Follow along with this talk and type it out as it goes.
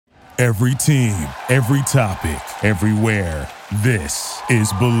Every team, every topic, everywhere. This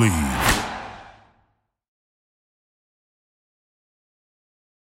is Believe.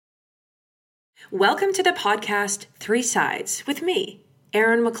 Welcome to the podcast 3 Sides with me,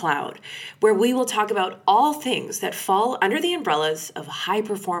 Erin McLeod, where we will talk about all things that fall under the umbrellas of high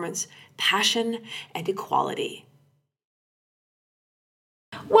performance, passion, and equality.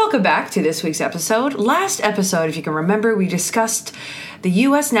 Welcome back to this week's episode. Last episode, if you can remember, we discussed the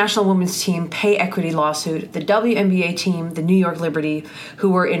U.S. National Women's Team pay equity lawsuit, the WNBA team, the New York Liberty, who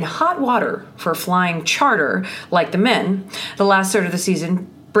were in hot water for flying charter like the men the last third of the season,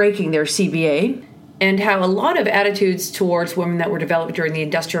 breaking their CBA, and how a lot of attitudes towards women that were developed during the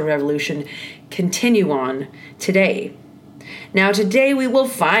Industrial Revolution continue on today. Now, today we will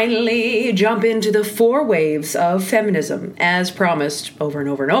finally jump into the 4 waves of feminism, as promised over and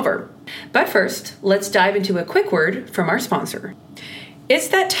over and over. But first, let's dive into a quick word from our sponsor. It's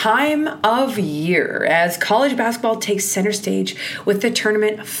that time of year as college basketball takes center stage with the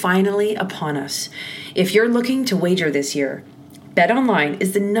tournament finally upon us. If you're looking to wager this year, BetOnline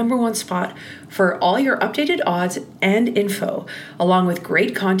is the #1 spot for all your updated odds and info, along with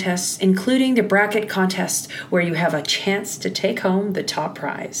great contests, including the bracket contest where you have a chance to take home the top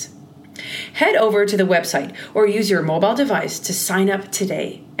prize. Head over to the website or use your mobile device to sign up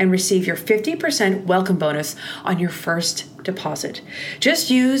today and receive your 50% welcome bonus on your first deposit.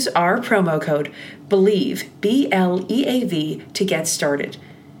 Just use our promo code BELIEVE, BLEAV, to get started.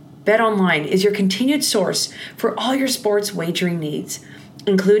 BetOnline is your continued source for all your sports wagering needs,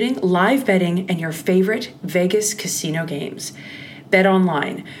 including live betting and your favorite Vegas casino games.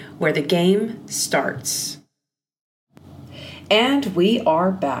 BetOnline, where the game starts. And we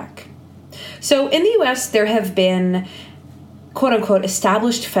are back. So in the U.S., there have been quote-unquote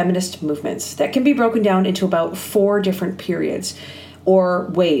established feminist movements that can be broken down into about 4 different periods, or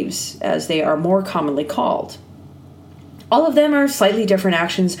waves, as they are more commonly called. All of them are slightly different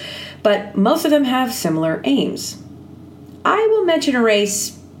actions, but most of them have similar aims. I will mention a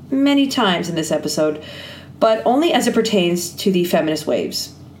race many times in this episode, but only as it pertains to the feminist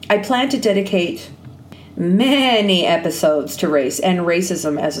waves. I plan to dedicate many episodes to race and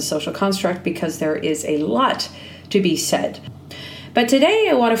racism as a social construct because there is a lot to be said. But today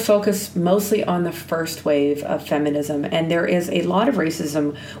I want to focus mostly on the first wave of feminism, and there is a lot of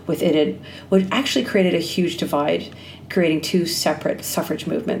racism within it, which actually created a huge divide, creating 2 separate suffrage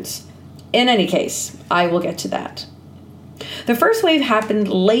movements. In any case, I will get to that. The first wave happened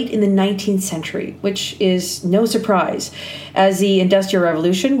late in the 19th century, which is no surprise, as the Industrial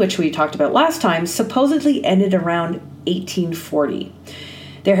Revolution, which we talked about last time, supposedly ended around 1840.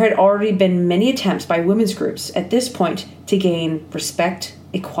 There had already been many attempts by women's groups at this point to gain respect,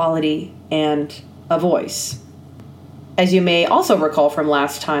 equality, and a voice. As you may also recall from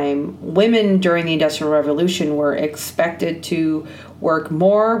last time, women during the Industrial Revolution were expected to work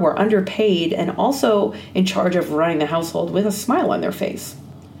more, were underpaid, and also in charge of running the household with a smile on their face.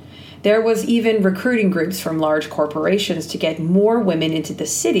 There was even recruiting groups from large corporations to get more women into the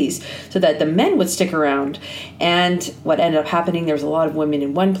cities so that the men would stick around. And what ended up happening, there was a lot of women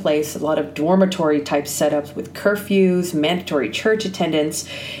in one place, a lot of dormitory type setups with curfews, mandatory church attendance.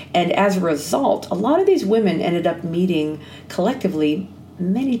 And as a result, a lot of these women ended up meeting collectively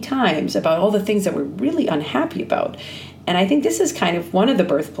many times about all the things that we're really unhappy about. And I think this is kind of one of the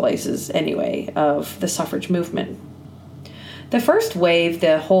birthplaces, anyway, of the suffrage movement. The first wave,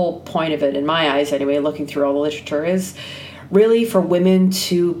 the whole point of it, in my eyes anyway, looking through all the literature, is really for women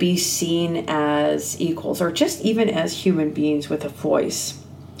to be seen as equals, or just even as human beings with a voice.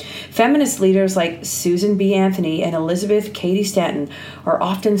 Feminist leaders like Susan B. Anthony and Elizabeth Cady Stanton are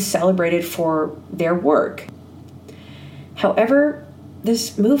often celebrated for their work. However,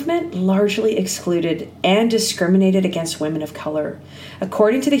 this movement largely excluded and discriminated against women of color,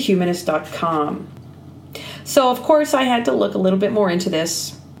 according to thehumanist.com. So, of course, I had to look a little bit more into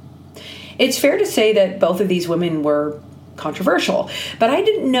this. It's fair to say that both of these women were controversial, but I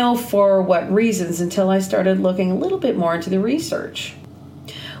didn't know for what reasons until I started looking a little bit more into the research.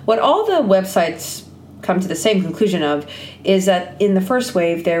 What all the websites come to the same conclusion of is that in the first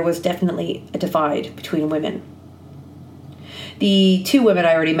wave, there was definitely a divide between women. The 2 women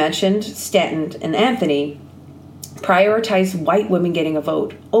I already mentioned, Stanton and Anthony, prioritized white women getting a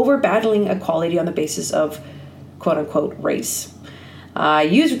vote over battling equality on the basis of quote-unquote race. I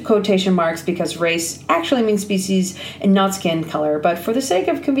use quotation marks because race actually means species and not skin color, but for the sake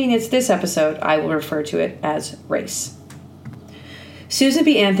of convenience this episode, I will refer to it as race. Susan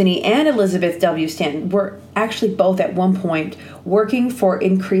B. Anthony and Elizabeth W. Stanton were actually both at one point working for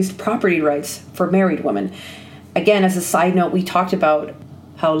increased property rights for married women. Again, as a side note, we talked about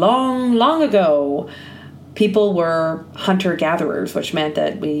how long, long ago, people were hunter-gatherers, which meant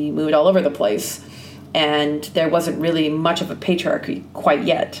that we moved all over the place, and there wasn't really much of a patriarchy quite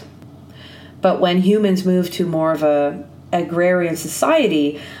yet. But when humans moved to more of a agrarian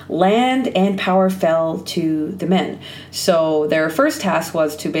society, land and power fell to the men. So their first task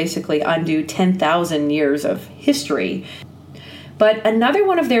was to basically undo 10,000 years of history. But another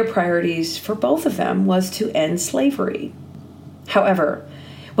one of their priorities for both of them was to end slavery. However,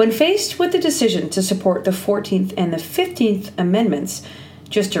 when faced with the decision to support the 14th and the 15th Amendments,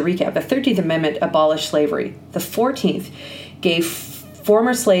 just to recap, the 13th Amendment abolished slavery. The 14th gave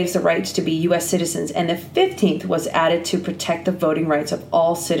former slaves the right to be U.S. citizens, and the 15th was added to protect the voting rights of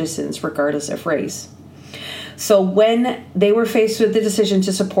all citizens, regardless of race. So when they were faced with the decision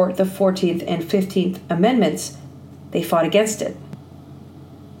to support the 14th and 15th Amendments, they fought against it.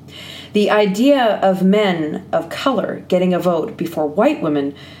 The idea of men of color getting a vote before white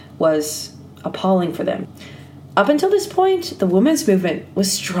women was appalling for them. Up until this point, the women's movement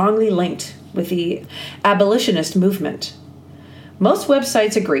was strongly linked with the abolitionist movement. Most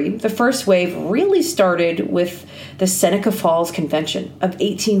websites agree the first wave really started with the Seneca Falls Convention of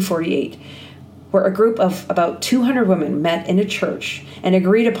 1848, where a group of about 200 women met in a church and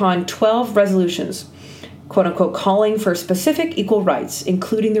agreed upon 12 resolutions, quote-unquote, calling for specific equal rights,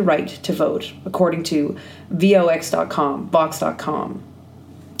 including the right to vote, according to Vox.com, Vox.com.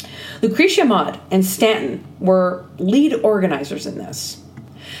 Lucretia Mott and Stanton were lead organizers in this.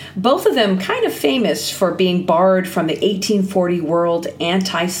 Both of them kind of famous for being barred from the 1840 World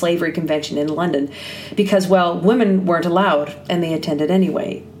Anti-Slavery Convention in London because, well, women weren't allowed, and they attended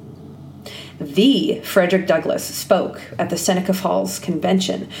anyway. The Frederick Douglass spoke at the Seneca Falls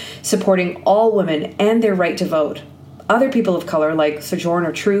Convention, supporting all women and their right to vote. Other people of color like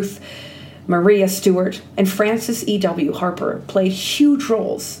Sojourner Truth, Maria Stewart, and Frances E.W. Harper played huge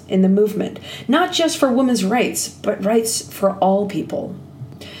roles in the movement, not just for women's rights, but rights for all people.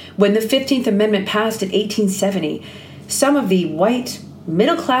 When the 15th Amendment passed in 1870, some of the white,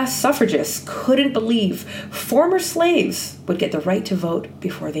 middle-class suffragists couldn't believe former slaves would get the right to vote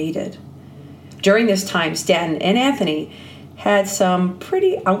before they did. During this time, Stanton and Anthony had some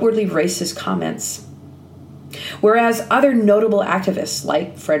pretty outwardly racist comments. Whereas other notable activists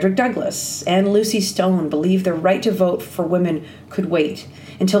like Frederick Douglass and Lucy Stone believed the right to vote for women could wait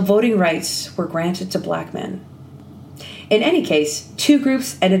until voting rights were granted to black men. In any case, two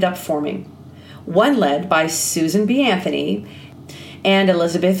groups ended up forming, one led by Susan B. Anthony and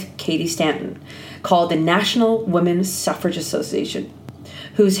Elizabeth Cady Stanton, called the National Women's Suffrage Association,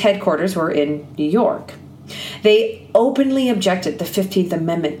 whose headquarters were in New York. They openly objected the 15th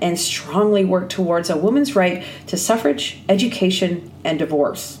Amendment and strongly worked towards a woman's right to suffrage, education, and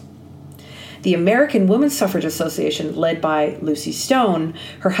divorce. The American Women's Suffrage Association, led by Lucy Stone,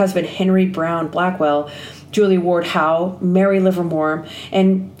 her husband Henry Brown Blackwell, Julia Ward Howe, Mary Livermore,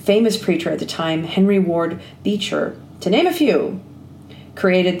 and famous preacher at the time, Henry Ward Beecher, to name a few,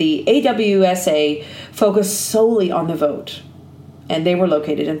 created the AWSA, focused solely on the vote, and they were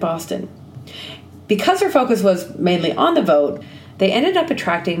located in Boston. Because their focus was mainly on the vote, they ended up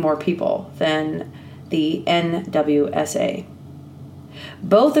attracting more people than the NWSA.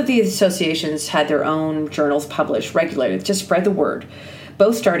 Both of these associations had their own journals published regularly to spread the word,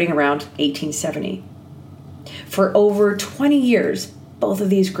 both starting around 1870. For over 20 years, both of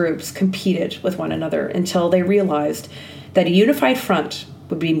these groups competed with one another until they realized that a unified front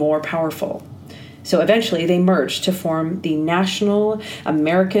would be more powerful. So eventually they merged to form the National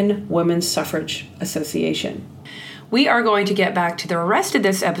American Women's Suffrage Association. We are going to get back to the rest of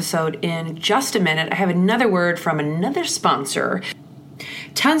this episode in just a minute. I have another word from another sponsor.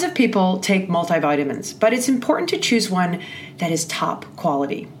 Tons of people take multivitamins, but it's important to choose one that is top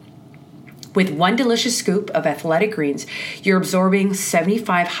quality. With one delicious scoop of Athletic Greens, you're absorbing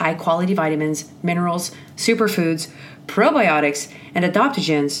 75 high-quality vitamins, minerals, superfoods, probiotics, and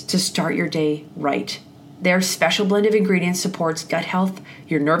adaptogens to start your day right. Their special blend of ingredients supports gut health,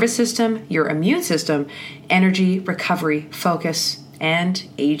 your nervous system, your immune system, energy, recovery, focus, and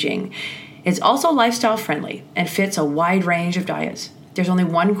aging. It's also lifestyle friendly and fits a wide range of diets. There's only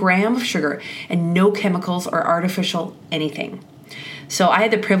 1 gram of sugar and no chemicals or artificial anything. So I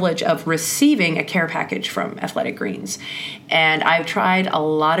had the privilege of receiving a care package from Athletic Greens, and I've tried a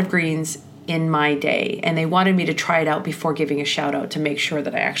lot of greens in my day, and they wanted me to try it out before giving a shout out to make sure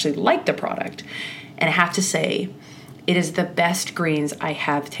that I actually liked the product. And I have to say, it is the best greens I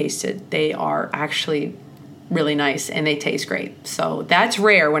have tasted. They are actually really nice and they taste great. So that's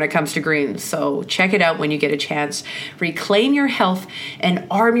rare when it comes to greens. So check it out when you get a chance. Reclaim your health and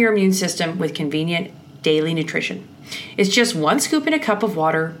arm your immune system with convenient daily nutrition. It's just 1 scoop in a cup of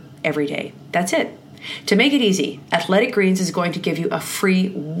water every day. That's it. To make it easy, Athletic Greens is going to give you a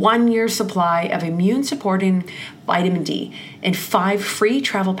free 1-year supply of immune-supporting vitamin D and 5 free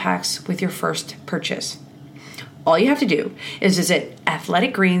travel packs with your first purchase. All you have to do is visit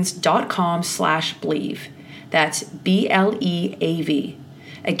athleticgreens.com/believe. That's BLEAV.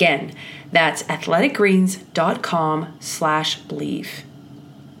 Again, that's athleticgreens.com/believe.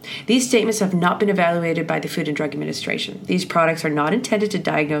 These statements have not been evaluated by the Food and Drug Administration. These products are not intended to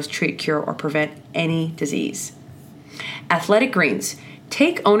diagnose, treat, cure, or prevent any disease. Athletic Greens,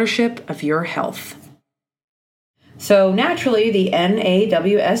 take ownership of your health. So naturally, the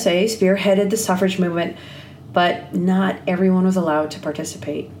NAWSA spearheaded the suffrage movement, but not everyone was allowed to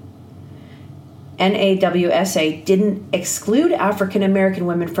participate. NAWSA didn't exclude African American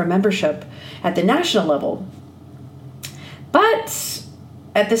women from membership at the national level, but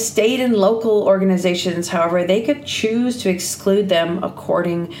at the state and local organizations, however, they could choose to exclude them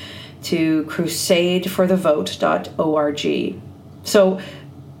according to crusadeforthevote.org. So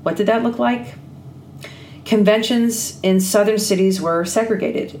what did that look like? Conventions in southern cities were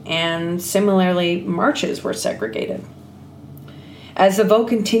segregated, and similarly, marches were segregated. As the vote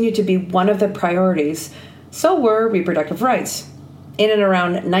continued to be one of the priorities, so were reproductive rights. In and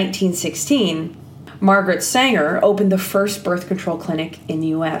around 1916, Margaret Sanger opened the first birth control clinic in the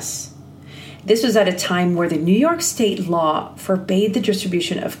U.S. This was at a time where the New York state law forbade the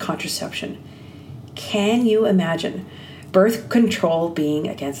distribution of contraception. Can you imagine birth control being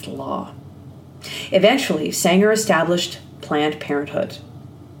against the law? Eventually, Sanger established Planned Parenthood.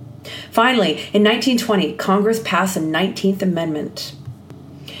 Finally, in 1920, Congress passed the 19th Amendment.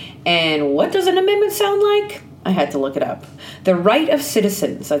 And what does an amendment sound like? I had to look it up. The right of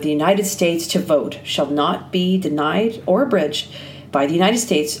citizens of the United States to vote shall not be denied or abridged by the United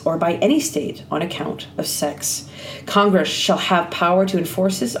States or by any state on account of sex. Congress shall have power to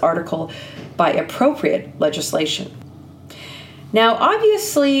enforce this article by appropriate legislation. Now,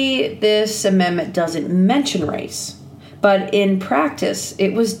 obviously, this amendment doesn't mention race, but in practice,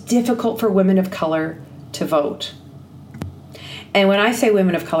 it was difficult for women of color to vote. And when I say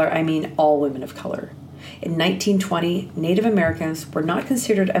women of color, I mean all women of color. In 1920, Native Americans were not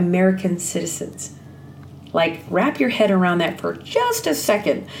considered American citizens. Like, wrap your head around that for just a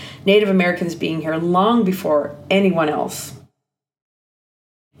second. Native Americans being here long before anyone else.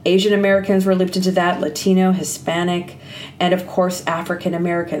 Asian Americans were looped into that, Latino, Hispanic, and of course African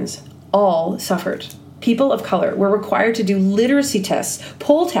Americans all suffered. People of color were required to do literacy tests,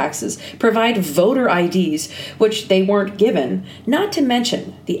 poll taxes, provide voter IDs, which they weren't given, not to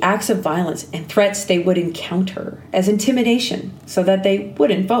mention the acts of violence and threats they would encounter as intimidation so that they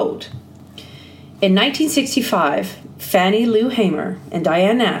wouldn't vote. In 1965, Fannie Lou Hamer and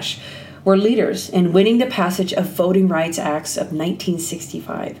Diane Nash were leaders in winning the passage of Voting Rights Acts of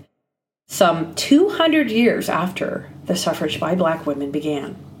 1965, some 200 years after the suffrage by black women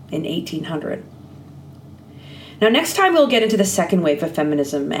began in 1800. Now, next time we'll get into the second wave of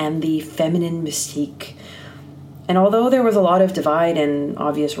feminism and the feminine mystique. And although there was a lot of divide and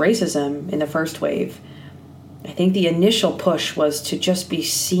obvious racism in the first wave, I think the initial push was to just be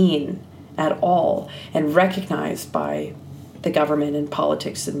seen at all and recognized by the government and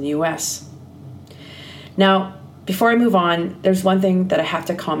politics in the U.S. Now, before I move on, there's one thing that I have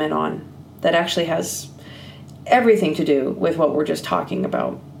to comment on that actually has everything to do with what we're just talking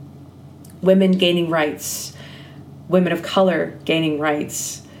about. Women gaining rights, women of color gaining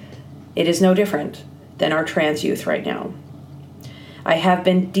rights. It is no different than our trans youth right now. I have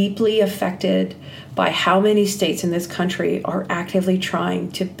been deeply affected by how many states in this country are actively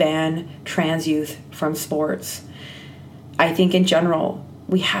trying to ban trans youth from sports. I think in general,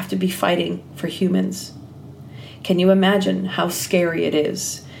 we have to be fighting for humans. Can you imagine how scary it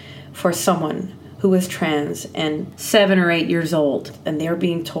is for someone who is trans and 7 or 8 years old, and they're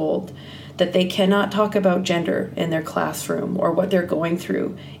being told that they cannot talk about gender in their classroom or what they're going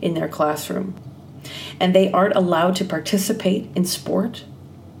through in their classroom, and they aren't allowed to participate in sport?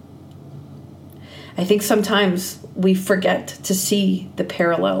 I think sometimes we forget to see the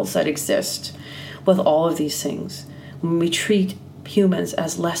parallels that exist with all of these things. When we treat humans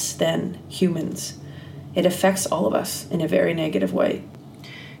as less than humans, it affects all of us in a very negative way.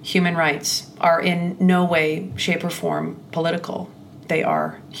 Human rights are in no way, shape, or form political. They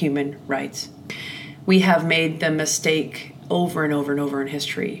are human rights. We have made the mistake over and over and over in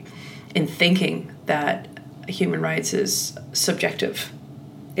history in thinking that human rights is subjective.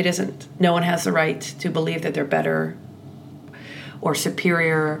 It isn't. No one has the right to believe that they're better or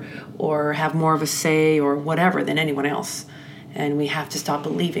superior or have more of a say or whatever than anyone else. And we have to stop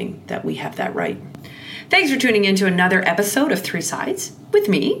believing that we have that right. Thanks for tuning in to another episode of Three Sides with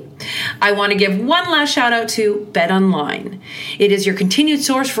me. I want to give one last shout out to BetOnline. It is your continued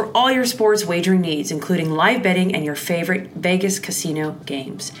source for all your sports wagering needs, including live betting and your favorite Vegas casino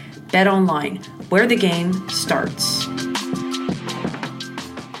games. BetOnline, where the game starts.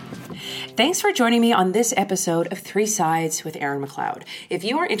 Thanks for joining me on this episode of Three Sides with Erin McLeod. If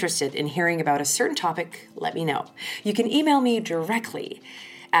you are interested in hearing about a certain topic, let me know. You can email me directly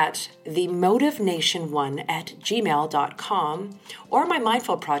at themotivenation1@gmail.com or my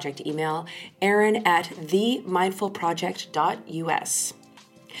Mindful Project email, erin@themindfulproject.us.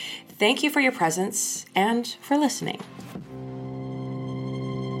 Thank you for your presence and for listening.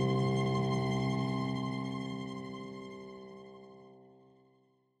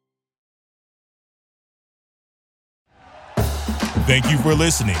 Thank you for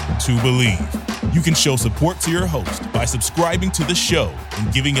listening to Believe. You can show support to your host by subscribing to the show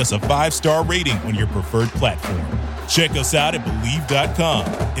and giving us a 5-star rating on your preferred platform. Check us out at Believe.com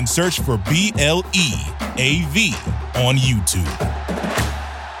and search for BLEAV on YouTube.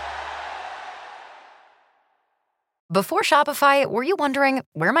 Before Shopify, were you wondering,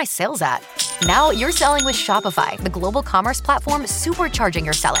 where are my sales at? Now you're selling with Shopify, the global commerce platform supercharging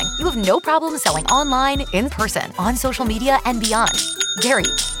your selling. You have no problem selling online, in person, on social media, and beyond. Gary,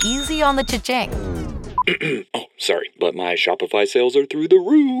 easy on the cha-ching. Oh, sorry, but my Shopify sales are through the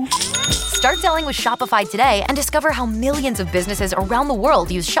roof. Start selling with Shopify today and discover how millions of businesses around the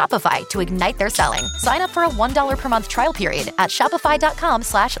world use Shopify to ignite their selling. Sign up for a $1 per month trial period at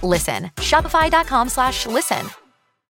shopify.com/listen. Shopify.com/listen.